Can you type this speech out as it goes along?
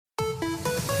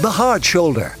The Hard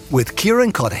Shoulder with Kieran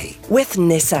with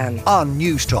Nissan on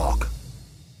News Talk.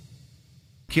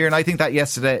 Kieran, I think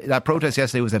that protest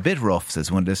yesterday was a bit rough,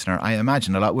 says one listener. I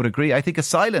imagine a lot would agree. I think a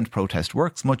silent protest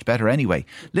works much better anyway.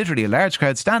 Literally a large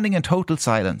crowd standing in total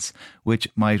silence, which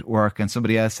might work. And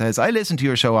somebody else says, I listen to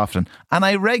your show often and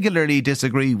I regularly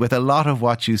disagree with a lot of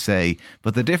what you say.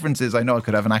 But the difference is I know I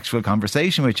could have an actual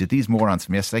conversation with you. These morons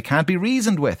from yesterday can't be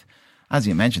reasoned with. As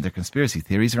you mentioned, their conspiracy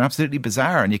theories are absolutely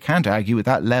bizarre and you can't argue with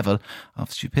that level of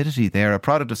stupidity. They are a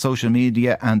product of social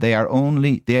media and they are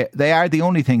the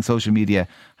only thing social media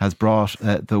has brought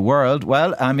the world.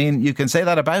 Well, I mean, you can say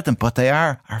that about them, but they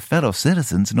are our fellow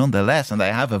citizens nonetheless, and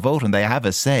they have a vote and they have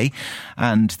a say.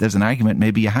 And there's an argument,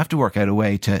 maybe you have to work out a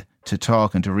way to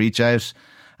talk and to reach out.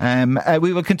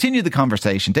 We will continue the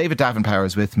conversation. David Davin Power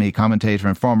is with me, commentator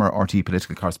and former RT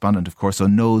political correspondent, of course, so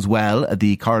knows well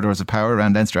the corridors of power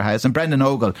around Leinster House, and Brendan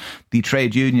Ogle, the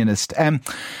trade unionist.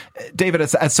 David,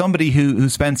 as somebody who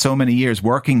spent so many years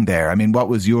working there, I mean, what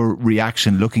was your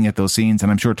reaction looking at those scenes?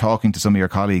 And I'm sure talking to some of your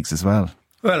colleagues as well.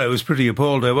 Well, I was pretty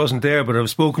appalled. I wasn't there, but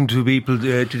I've spoken to people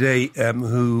today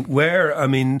who were. I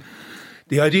mean,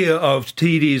 the idea of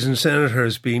TDs and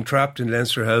senators being trapped in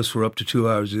Leinster House for up to 2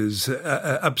 hours is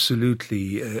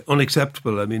absolutely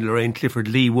unacceptable. I mean, Lorraine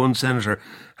Clifford-Lee, one senator,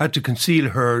 had to conceal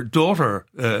her daughter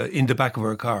in the back of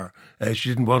her car. She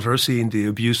didn't want her seeing the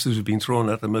abuse that was being thrown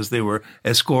at them as they were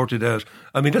escorted out.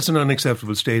 I mean, that's an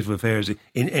unacceptable state of affairs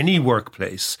in any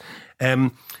workplace.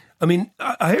 I mean,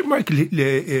 I heard Michael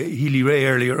Healy-Rae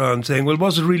earlier on saying, well,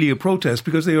 was it really a protest?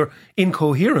 Because they were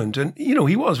incoherent. And, you know,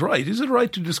 he was right. Is it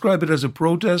right to describe it as a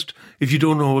protest if you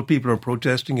don't know what people are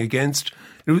protesting against?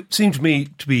 It seemed to me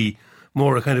to be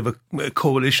more a kind of a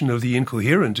coalition of the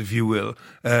incoherent, if you will.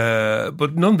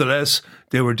 But nonetheless,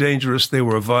 they were dangerous, they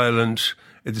were violent,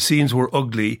 the scenes were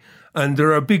ugly. And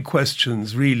there are big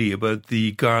questions, really, about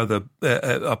the Garda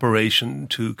operation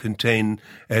to contain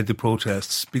the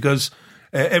protests. Because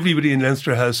everybody in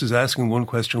Leinster House is asking one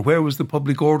question: where was the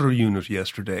public order unit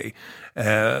yesterday?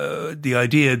 The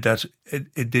idea that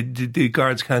the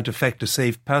guards can't effect a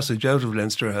safe passage out of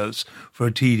Leinster House for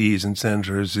TDs and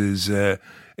senators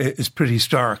is pretty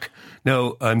stark.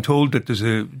 Now, I'm told that there's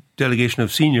a delegation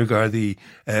of senior Gardaí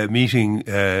meeting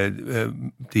the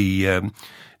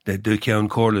Ceann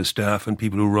Comhairle staff and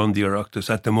people who run the Oireachtas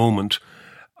at the moment.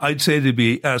 I'd say they'd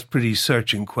be asked pretty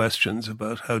searching questions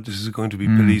about how this is going to be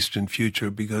policed in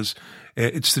future, because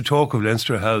it's the talk of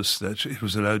Leinster House that it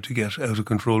was allowed to get out of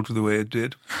control to the way it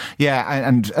did. Yeah,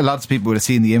 and a lot of people would have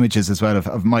seen the images as well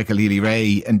of Michael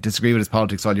Healy-Rae, and disagree with his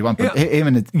politics all you want, but him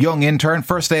and a young intern,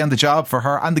 first day on the job for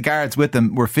her, and the guards with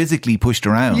them were physically pushed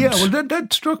around. Yeah, well,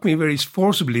 that struck me very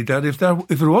forcibly, that if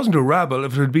it wasn't a rabble,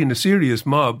 if it had been a serious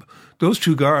mob, those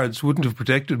two guards wouldn't have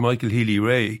protected Michael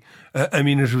Healy-Rae. I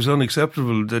mean, it was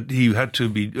unacceptable that he had to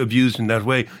be abused in that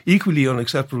way. Equally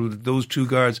unacceptable that those two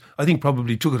guards, I think,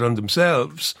 probably took it on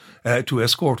themselves to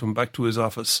escort him back to his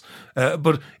office.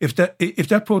 But if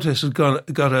that protest had got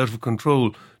out of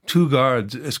control, two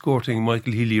guards escorting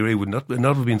Michael Healy-Rae would not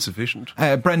have been sufficient.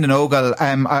 Brendan Ogle,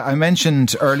 I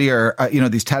mentioned earlier,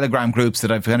 these Telegram groups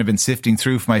that I've kind of been sifting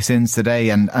through for my sins today,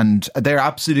 and they're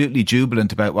absolutely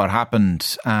jubilant about what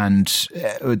happened, and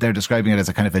they're describing it as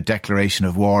a kind of a declaration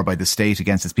of war by the state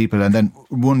against its people. And then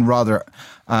one rather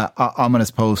ominous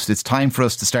post: it's time for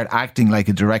us to start acting like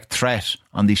a direct threat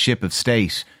on the ship of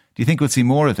state. Do you think we'll see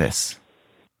more of this?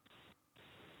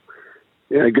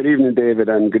 Yeah, good evening, David,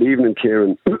 and good evening,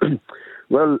 Kieran.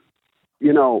 Well,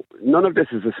 none of this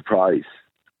is a surprise.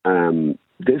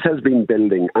 This has been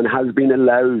building and has been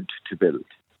allowed to build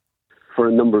for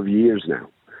a number of years now.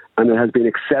 And it has been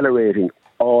accelerating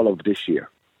all of this year.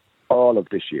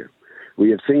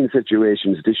 We have seen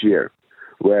situations this year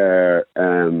where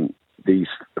these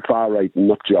far-right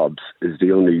nut jobs, is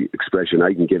the only expression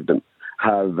I can give them,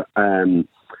 have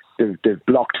they've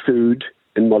blocked food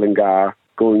in Mullingar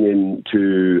going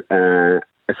into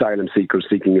asylum seekers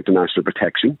seeking international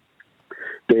protection.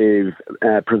 They've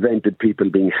prevented people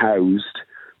being housed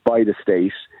by the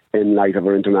state in light of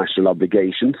our international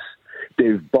obligations.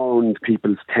 They've burned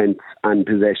people's tents and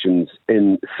possessions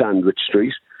in Sandwich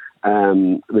Street,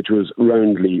 which was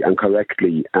roundly and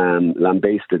correctly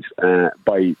lambasted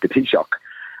by the Taoiseach.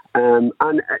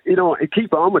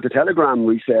 Keep on with the Telegram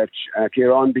research,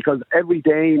 Kieran, because every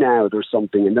day now there's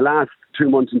something. In the last 2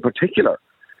 months in particular,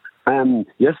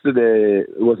 yesterday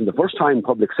wasn't the first time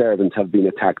public servants have been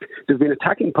attacked. They've been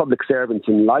attacking public servants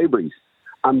in libraries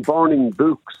and burning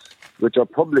books which are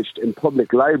published in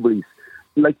public libraries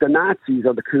like the Nazis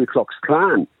or the Ku Klux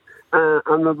Klan.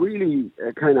 And it really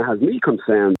kind of has me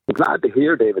concerned. I'm glad to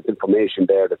hear David's information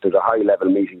there that there's a high-level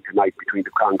meeting tonight between the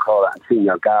Crown Cora and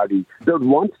Senior Gardaí. There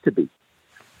wants to be.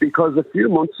 Because a few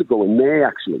months ago, in May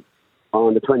actually,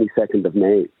 on the 22nd of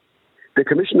May, the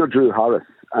Commissioner Drew Horace,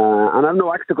 and I've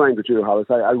no axe to grind with Drew Horace,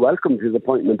 I welcomed his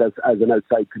appointment as an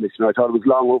outside commissioner. I thought it was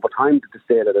long over time to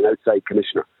stay as an outside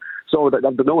commissioner. So there's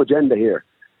no agenda here.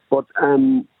 But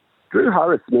Drew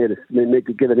Horace gave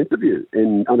an interview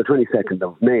on the 22nd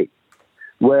of May,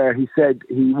 where he said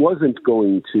he wasn't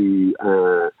going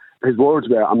to, his words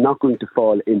were, I'm not going to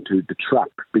fall into the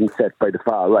trap being set by the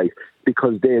far right,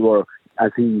 because they were,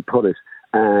 as he put it,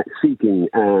 seeking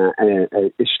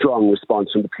a strong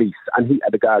response from the police and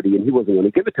the Gardaí, and he wasn't going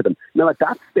to give it to them. Now, at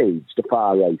that stage, the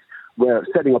far right were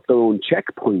setting up their own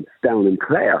checkpoints down in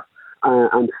Clare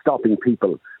and stopping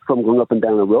people from going up and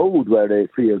down a road where they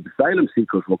feared asylum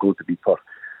seekers were going to be put.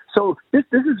 So this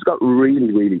has got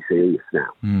really, really serious now,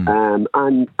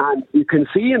 and you can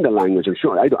see in the language. I'm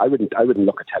sure I wouldn't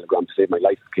look at Telegram to save my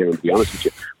life, Kieran, to be honest with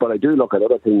you, but I do look at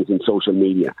other things in social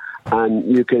media, and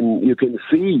you can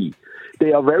see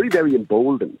they are very, very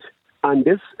emboldened, and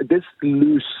this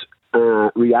loose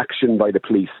reaction by the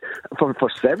police for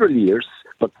several years,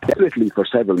 but definitely for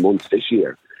several months this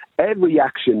year. Every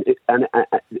action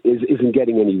isn't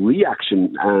getting any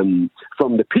reaction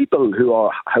from the people who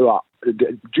are.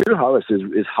 Drew Horace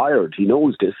is hired. He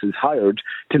knows this. Is hired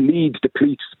to lead the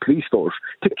police force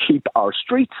to keep our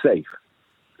streets safe.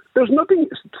 There's nothing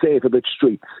safe about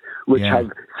streets which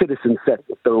have citizens set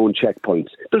up their own checkpoints.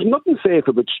 There's nothing safe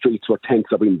about streets where tents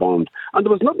are being bombed. And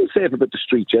there was nothing safe about the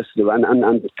streets yesterday.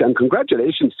 And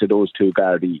congratulations to those two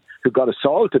Gardaí who got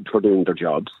assaulted for doing their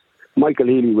jobs. Michael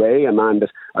Healy-Rae, a man that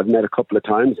I've met a couple of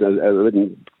times, and I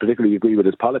wouldn't particularly agree with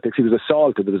his politics, he was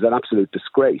assaulted. It was an absolute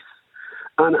disgrace.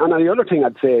 And the other thing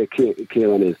I'd say,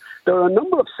 Kieran, is there are a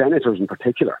number of senators in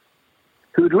particular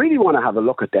who would really want to have a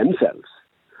look at themselves.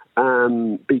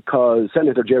 Because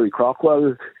Senator Jerry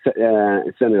Crockwell,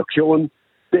 Senator Kieran,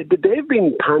 they've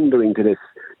been pandering to this,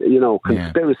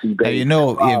 conspiracy-based.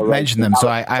 You mentioned them, so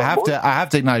I have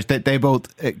to acknowledge that they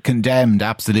both condemned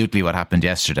absolutely what happened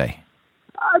yesterday.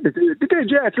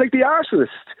 It's like the arsonist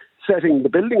setting the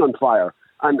building on fire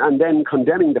and then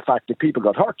condemning the fact that people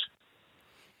got hurt.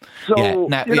 So,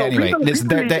 anyway, listen.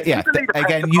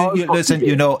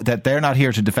 You know that they're not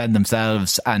here to defend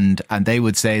themselves, and they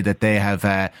would say that they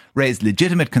have raised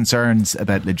legitimate concerns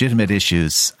about legitimate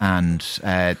issues, and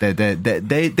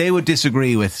they would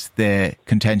disagree with the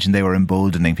contention they were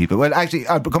emboldening people. Well, actually,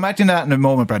 I'll come back to that in a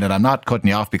moment, Brendan. I'm not cutting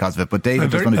you off because of it, but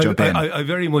David was going to jump in. I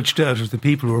very much doubt if the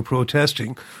people who are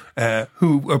protesting,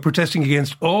 who are protesting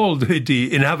against all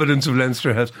the inhabitants of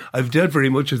Leinster House, I've doubt very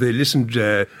much if they listened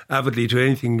avidly to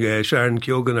anything Sharon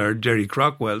Keoghan or Jerry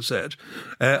Crockwell said.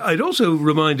 I'd also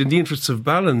remind, in the interests of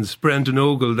balance, Brendan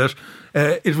Ogle, that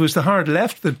it was the hard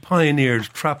left that pioneered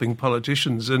trapping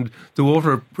politicians, and the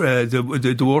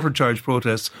water charge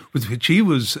protests with which he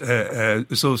was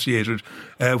associated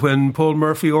when Paul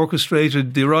Murphy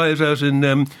orchestrated the riot out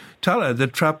in Tala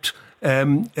that trapped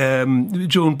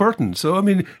Joan Burton. So, I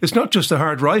mean, it's not just the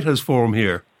hard right has form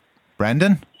here.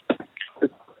 Brendan?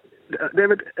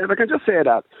 David, if I can just say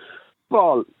that,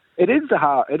 well, it is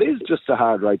just the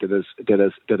hard right that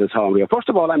is harm here. First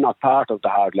of all, I'm not part of the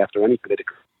hard left or any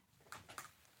political.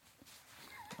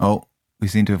 Oh, we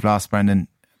seem to have lost Brendan.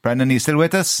 Brendan, are you still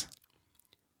with us?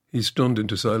 He's stunned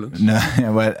into silence. No,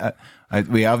 well,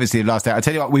 we obviously have lost that. I'll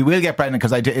tell you what, we will get Brendan,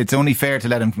 because it's only fair to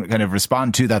let him kind of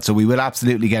respond to that, so we will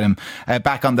absolutely get him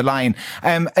back on the line.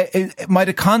 Might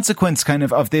a consequence kind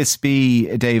of this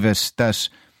be, David, that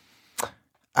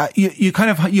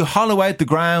you hollow out the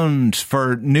ground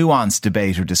for nuanced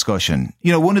debate or discussion?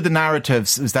 One of the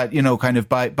narratives is that, kind of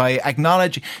by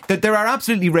acknowledging that there are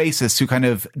absolutely racists who kind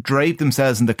of drape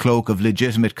themselves in the cloak of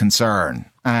legitimate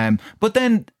concern. But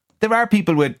then there are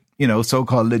people with,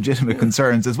 so-called legitimate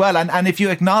concerns as well. And if you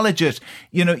acknowledge it,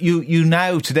 you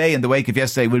now today, in the wake of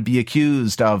yesterday, will be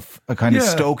accused of a kind of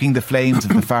stoking the flames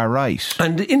of the far right.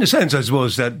 And in a sense, I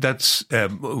suppose that's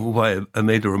why I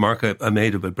made the remark I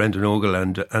made about Brendan Ogle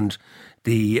and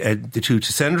the two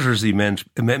senators he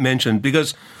mentioned,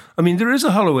 because I mean, there is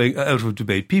a hollowing out of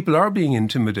debate. People are being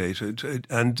intimidated,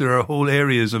 and there are whole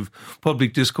areas of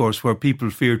public discourse where people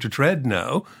fear to tread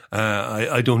now.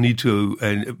 I don't need to,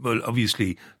 well,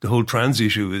 obviously the whole trans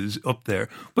issue is up there,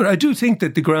 but I do think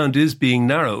that the ground is being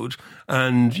narrowed.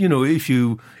 And, if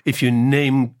you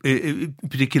name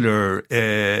particular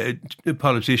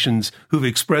politicians who've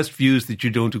expressed views that you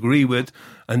don't agree with,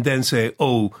 and then say,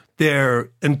 oh, they're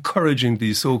encouraging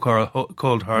the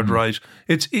so-called hard right.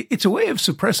 It's a way of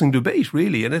suppressing debate,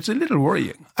 really, and it's a little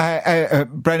worrying.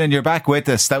 Brendan, you're back with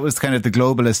us. That was kind of the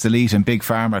globalist elite and Big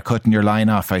Pharma cutting your line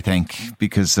off, I think,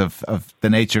 because of the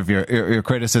nature of your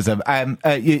criticism.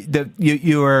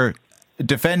 You were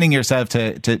defending yourself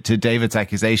to David's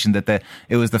accusation that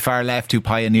it was the far left who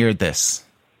pioneered this.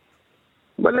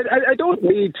 Well, I don't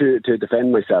need to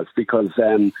defend myself because,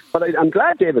 but I'm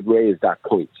glad David raised that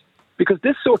point, because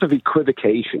this sort of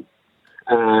equivocation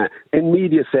in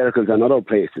media circles and other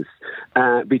places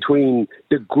between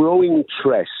the growing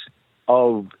threat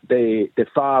of the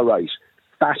far right,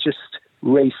 fascist,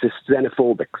 racist,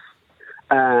 xenophobics,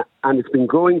 and it's been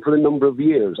growing for a number of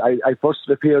years. I first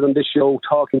appeared on this show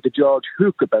talking to George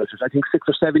Hook about it, I think 6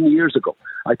 or 7 years ago.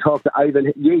 I talked to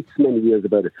Ivan Yates many years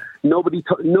about it. Nobody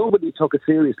took it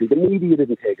seriously. The media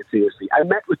didn't take it seriously. I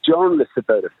met with journalists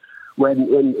about it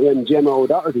when Gemma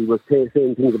O'Doherty was saying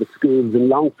things about schools in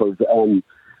Longford, and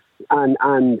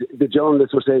the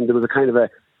journalists were saying there was a kind of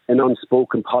an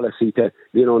unspoken policy to,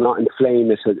 not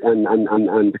inflame it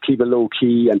and to keep it low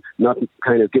key and not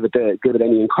kind of give it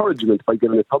any encouragement by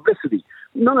giving it publicity.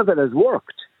 None of it has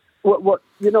worked.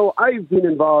 I've been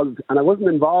involved, and I wasn't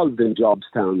involved in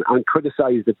Jobstown and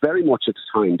criticised it very much at the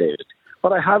time, David.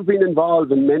 But I have been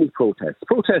involved in many protests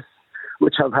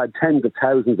which have had tens of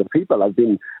thousands of people.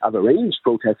 I've arranged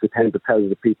protests with tens of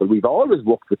thousands of people. We've always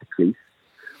worked with the police.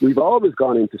 We've always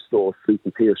gone into Store Street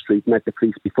and Pearse Street, met the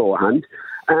police beforehand,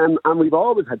 and we've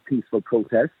always had peaceful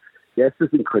protests. Yes,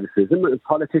 there's been criticism of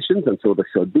politicians, and so there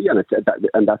should be,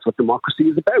 and that's what democracy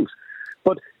is about.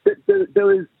 But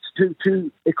there is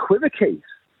to equivocate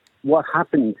what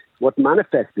happened, what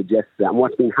manifested yesterday, and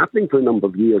what's been happening for a number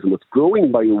of years, and what's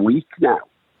growing by a week now,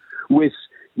 with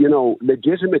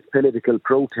legitimate political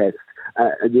protest,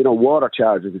 water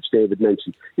charges, which David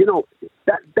mentioned.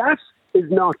 That is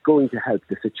not going to help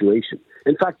the situation.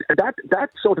 In fact, that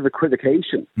sort of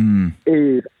equivocation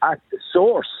is at the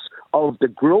source of the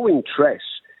growing threat.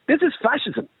 This is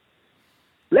fascism.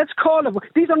 Let's call it.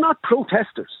 These are not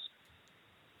protesters.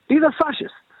 These are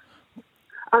fascists.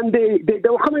 And they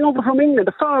were coming over from England.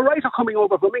 The far right are coming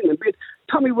over from England. We had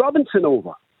Tommy Robinson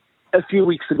over a few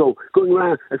months ago, going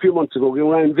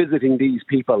around visiting these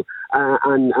people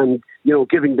and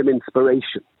giving them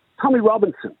inspiration. Tommy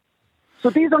Robinson. So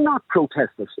these are not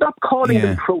protesters. Stop calling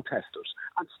them protesters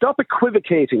and stop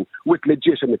equivocating with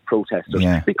legitimate protesters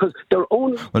because they're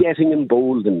only getting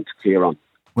emboldened, Kieran.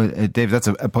 Well, Dave, that's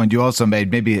a point you also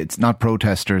made. Maybe it's not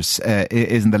protesters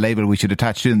isn't the label we should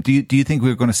attach to them. Do you think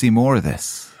we're going to see more of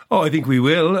this? Oh, I think we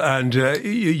will. And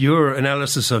your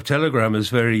analysis of Telegram is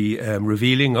very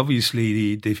revealing.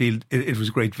 Obviously, they feel it was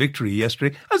a great victory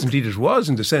yesterday, as indeed it was,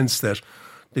 in the sense that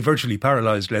they virtually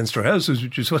paralysed Leinster House,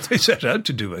 which is what they set out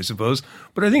to do, I suppose.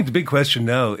 But I think the big question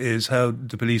now is how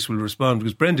the police will respond,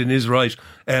 because Brendan is right.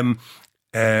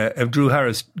 Drew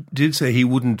Harris did say he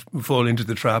wouldn't fall into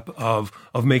the trap of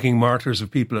making martyrs of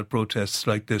people at protests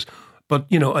like this. But,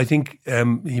 I think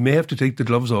he may have to take the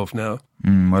gloves off now.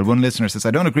 Well, one listener says,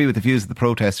 I don't agree with the views of the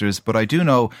protesters, but I do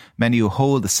know many who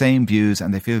hold the same views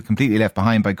and they feel completely left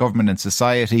behind by government and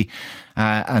society.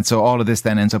 And so all of this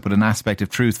then ends up with an aspect of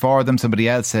truth for them. Somebody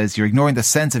else says, you're ignoring the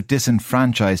sense of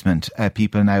disenfranchisement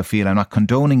people now feel. I'm not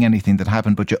condoning anything that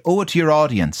happened, but you owe it to your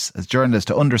audience as journalists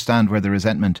to understand where the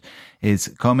resentment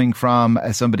is coming from.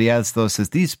 Somebody else, though, says,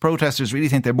 these protesters really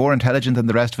think they're more intelligent than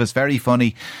the rest of us. Very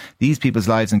funny. These people's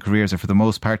lives and careers are for the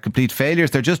most part complete failures.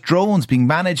 They're just drones being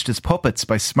managed as puppets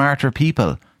by smarter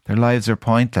people. Their lives are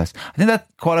pointless. I think that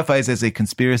qualifies as a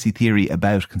conspiracy theory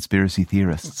about conspiracy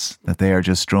theorists, that they are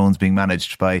just drones being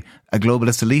managed by a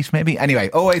globalist elite, maybe. Anyway,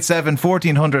 087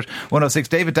 1400 106.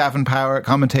 David Davin Power,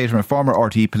 commentator and former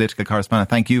RTE political correspondent.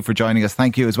 Thank you for joining us.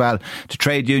 Thank you as well to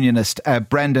trade unionist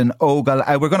Brendan Ogle.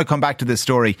 We're going to come back to this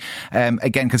story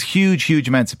again, because huge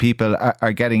amounts of people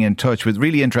are getting in touch with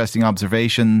really interesting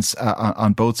observations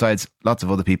on both sides. Lots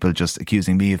of other people just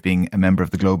accusing me of being a member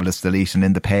of the globalist elite and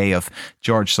in the pay of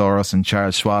George Soros and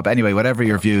Charles Schwab. Anyway, whatever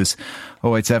your views,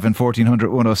 087 1400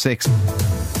 106.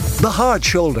 The Hard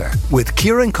Shoulder with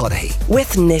Kieran Cuddihy.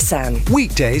 With Nissan.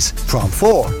 Weekdays from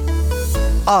 4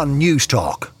 on News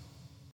Talk.